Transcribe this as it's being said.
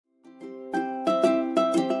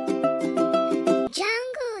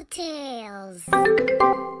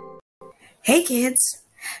Hey kids!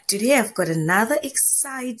 Today I've got another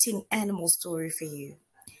exciting animal story for you.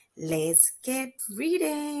 Let's get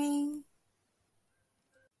reading.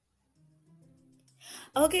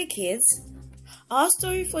 Okay, kids, our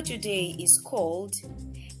story for today is called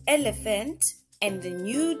Elephant and the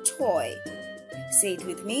New Toy. Say it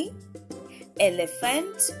with me.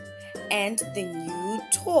 Elephant and the New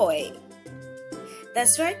Toy.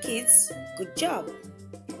 That's right, kids. Good job.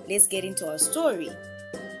 Let's get into our story.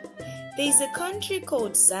 There is a country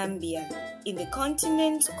called Zambia in the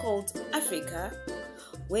continent called Africa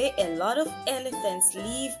where a lot of elephants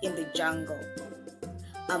live in the jungle.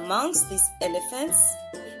 Amongst these elephants,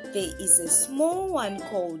 there is a small one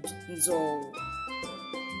called Nzou.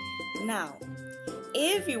 Now,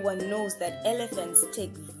 everyone knows that elephants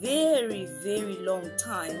take very long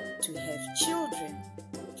time to have children.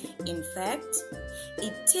 In fact,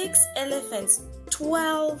 it takes elephants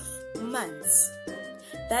 12 months.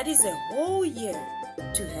 That is a whole year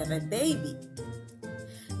to have a baby.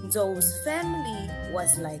 Nzou's family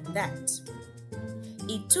was like that.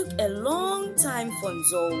 It took a long time for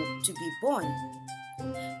Nzou to be born.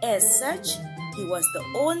 As such, he was the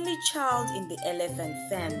only child in the elephant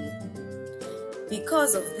family.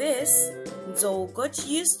 Because of this, Nzou got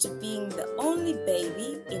used to being the only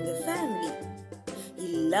baby in the family. He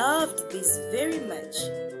loved this very much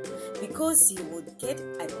because he would get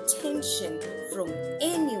attention from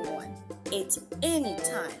anyone at any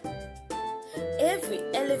time. Every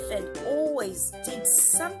elephant always did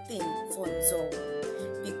something for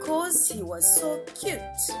Nzou because he was so cute.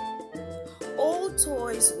 All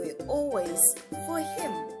toys were always for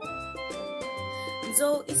him.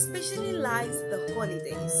 Nzou especially likes the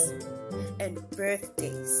holidays and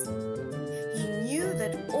birthdays. He knew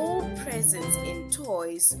that all presents and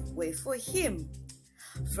toys were for him,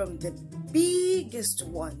 from the biggest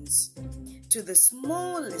ones to the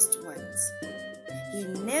smallest ones. He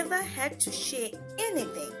never had to share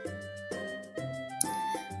anything.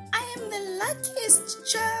 I am the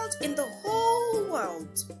luckiest child in the whole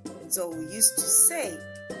world, Nzou used to say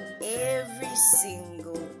every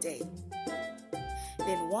single day.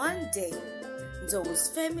 Then one day, Nzou's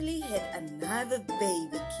family had another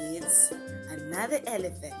baby, kids, another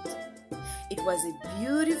elephant. It was a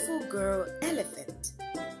beautiful girl elephant.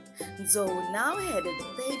 Nzou now had a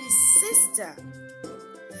baby sister.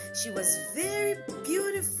 She was very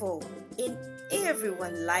beautiful and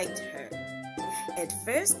everyone liked her. At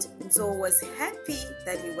first, Nzou was happy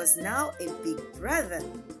that he was now a big brother.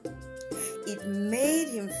 It made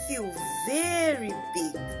him feel very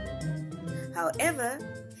big. However,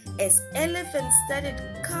 as elephants started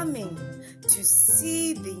coming to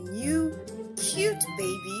see the new cute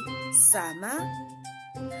baby, Sama,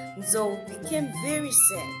 Nzou became very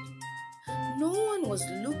sad. No one was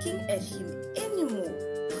looking at him anymore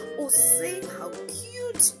or saying how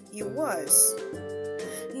cute he was.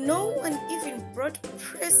 No one even brought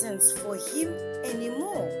presents for him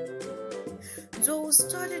anymore. Nzou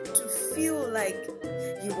started to feel like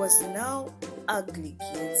he was now ugly,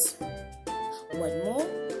 kids. What more,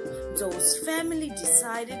 Nzou's family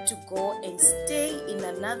decided to go and stay in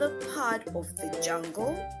another part of the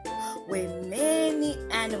jungle where many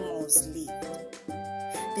animals lived.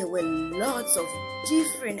 There were lots of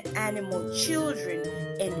different animal children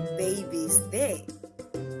and babies there.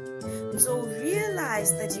 Nzou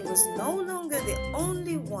realized that he was no longer the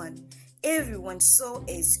only one everyone saw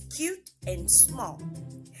as cute and small.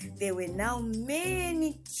 There were now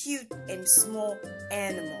many cute and small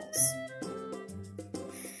animals.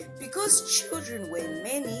 Because children were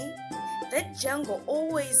many, that jungle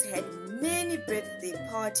always had many birthday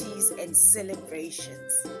parties and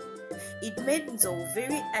celebrations. It made Nzou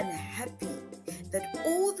very unhappy that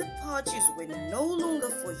all the parties were no longer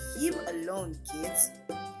for him alone, kids.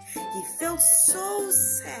 He felt so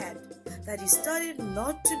sad that he started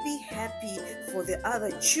not to be happy for the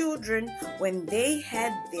other children when they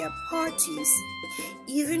had their parties,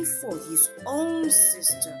 even for his own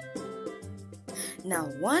sister. Now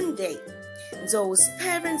one day, Nzou's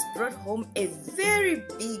parents brought home a very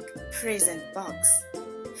big present box.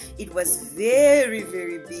 It was very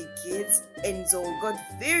big, kids, and Nzou got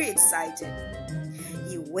very excited.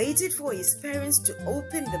 He waited for his parents to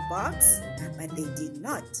open the box, but they did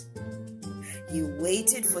not. He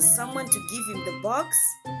waited for someone to give him the box,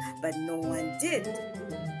 but no one did.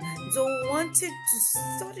 Nzou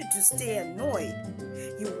started to stay annoyed.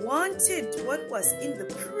 He wanted what was in the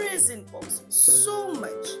present box so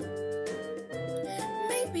much.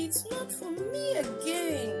 Maybe it's not for me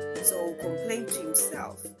again, Nzou complained to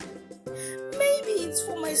himself. Maybe it's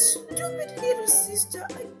for my stupid little sister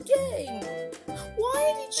again.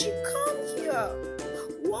 Why did she come here?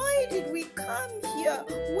 why did we come here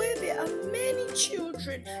where there are many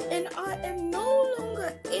children and I am no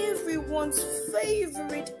longer everyone's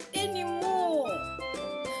favorite anymore?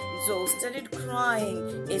 Nzou started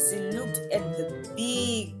crying as he looked at the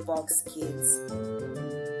big box, kids.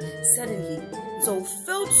 Suddenly, Nzou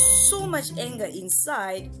felt so much anger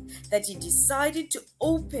inside that he decided to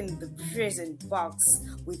open the present box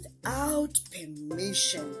without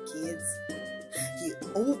permission, kids. He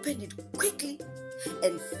opened it quickly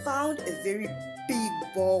and found a very big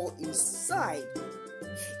ball inside.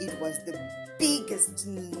 It was the biggest,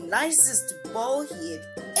 nicest ball he had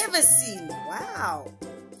ever seen. Wow!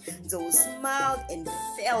 Nzou smiled and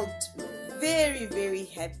felt very, very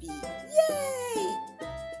happy. Yay!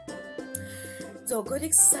 Nzou got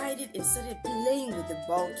excited and started playing with the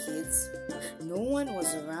ball, kids. No one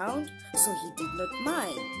was around, so he did not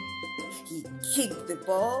mind. He kicked the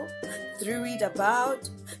ball, threw it about,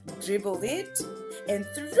 dribbled it, and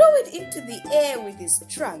threw it into the air with his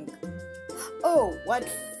trunk. Oh, what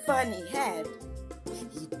fun he had!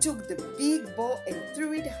 He took the big ball and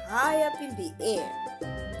threw it high up in the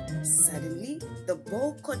air. Suddenly, the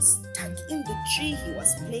ball got stuck in the tree he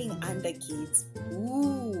was playing under, kids.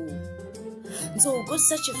 Ooh! Nzou got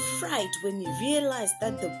such a fright when he realized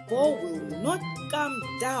that the ball will not come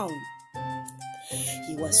down.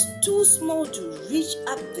 He was too small to reach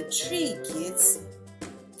up the tree, kids.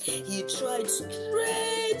 He tried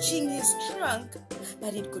stretching his trunk,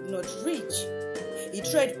 but it could not reach. He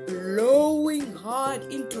tried blowing hard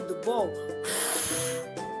into the ball,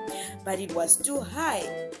 but it was too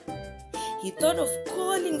high. He thought of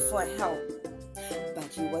calling for help,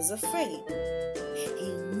 but he was afraid.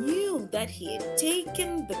 He knew that he had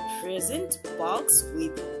taken the present box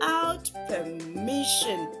without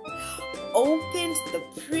permission, opened the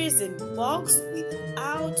present box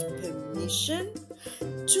without permission,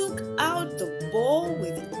 took out the ball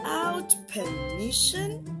without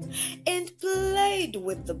permission, and played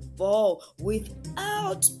with the ball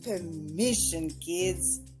without permission,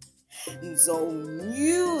 kids. Nzou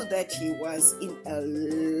knew that he was in a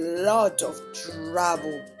lot of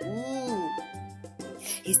trouble. Ooh.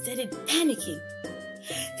 He started panicking.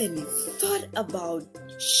 Then he thought about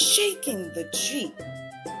shaking the tree.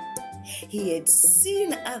 He had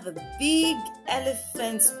seen other big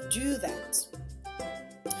elephants do that.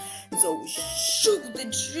 So shook the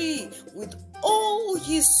tree with all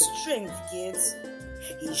his strength, kids.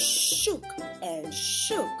 He shook and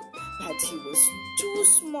shook, but he was too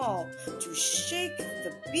small to shake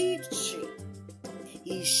the big tree.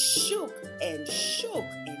 He shook and shook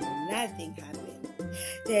and nothing happened.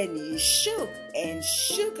 Then he shook and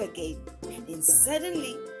shook again. Then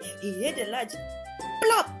suddenly he heard a large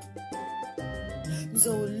plop.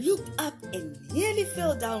 Nzou looked up and nearly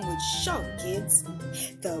fell down with shock, kids.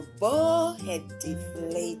 The ball had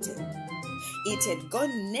deflated. It had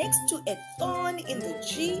gone next to a thorn in the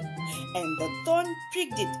tree, and the thorn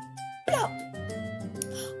pricked it. Plop!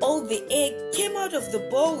 All the air came out of the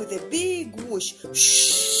ball with a big whoosh.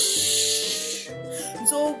 Shh!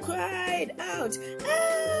 Nzou cried out,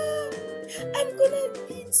 "Ah! I'm gonna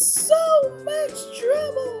be in so much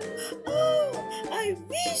trouble! Oh, I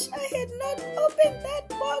wish I had not opened that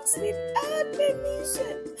box without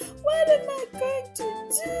permission. What am I going to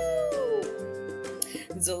do?"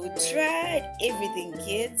 Nzou tried everything,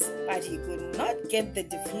 kids, but he could not get the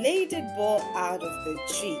deflated ball out of the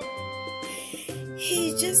tree.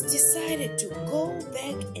 He just decided to go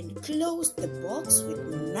back and close the box with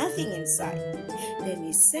nothing inside. Then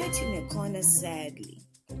he sat in a corner sadly.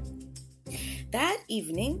 That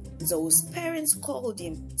evening, Nzou's parents called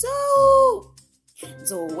him. "Nzou!"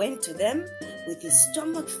 Nzou went to them with his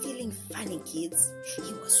stomach feeling funny, kids.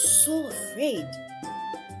 He was so afraid.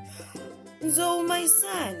 "Nzou, my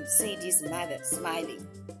son," said his mother, smiling.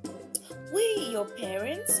 "We, your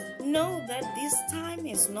parents, know that this time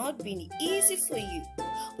has not been easy for you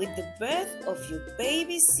with the birth of your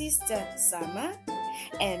baby sister, Sama,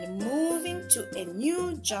 and moving to a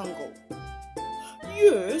new jungle."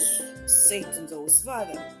 "Yes," said Nzou's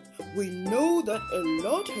father, "we know that a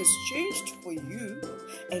lot has changed for you,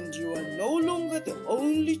 and you are no longer the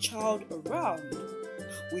only child around.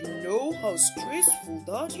 We know how stressful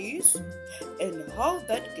that is, and how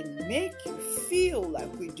that can make you feel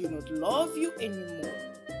like we do not love you anymore.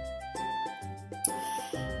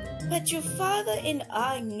 But your father and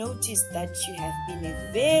I noticed that you have been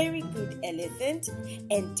a very good elephant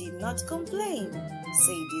and did not complain,"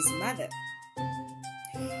 said his mother.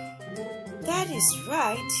 "That is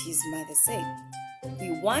right," his mother said. "We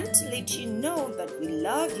want to let you know that we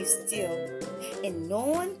love you still, and no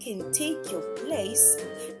one can take your place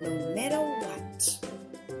no matter what."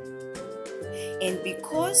 And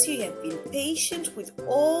because you have been patient with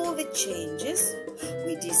all the changes,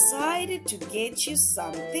 we decided to get you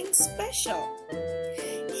something special.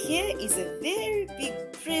 Here is a very big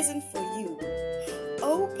present for you.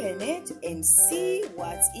 Open it and see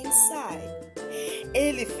what's inside.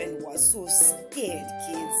 Elephant was so scared,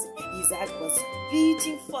 kids. His heart was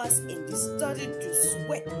beating fast and he started to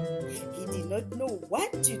sweat. He did not know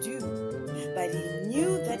what to do, but he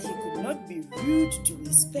knew that he could not be rude to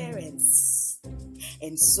his parents.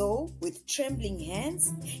 And so, with trembling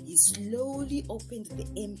hands, he slowly opened the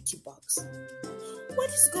empty box. "What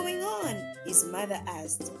is going on?" his mother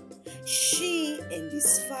asked. She and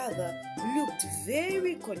his father looked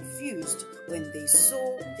very confused when they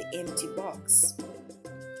saw the empty box.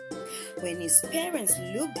 When his parents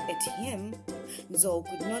looked at him, Nzou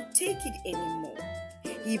could not take it anymore.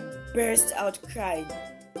 He burst out crying.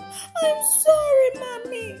 "I'm sorry,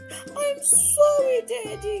 Mommy. I'm sorry,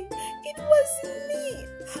 Daddy. It wasn't me.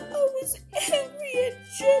 I was angry and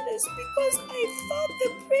jealous because I thought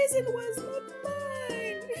the present was not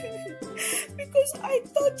mine. Because I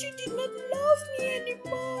thought you did not love me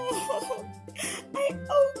anymore. I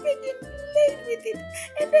opened it, played with it,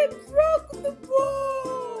 and I broke the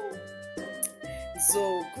ball."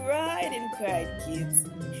 Nzou cried and cried, kids.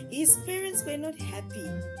 His parents were not happy.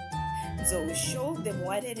 Nzou showed them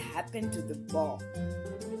what had happened to the ball.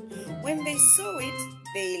 When they saw it,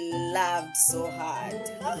 they laughed so hard.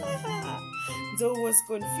 Nzou was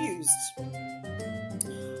confused.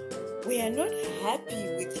 "We are not happy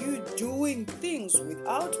with you doing things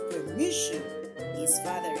without permission," his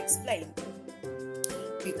father explained.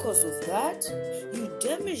 "Because of that, you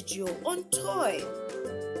damaged your own toy."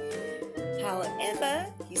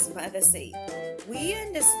 However, his mother said, "We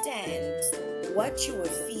understand what you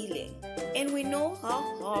were feeling, and we know how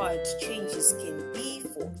hard changes can be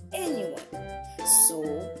for anyone, so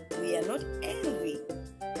we are not angry."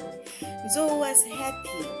 Nzou was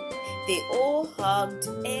happy. They all hugged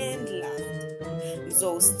and laughed.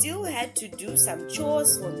 Nzou still had to do some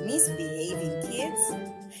chores for misbehaving kids,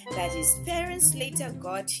 but his parents later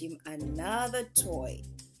got him another toy.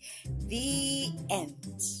 The end.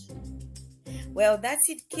 Well, that's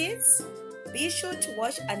it, kids. Be sure to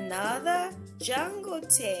watch another jungle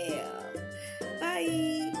tale.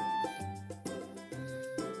 Bye.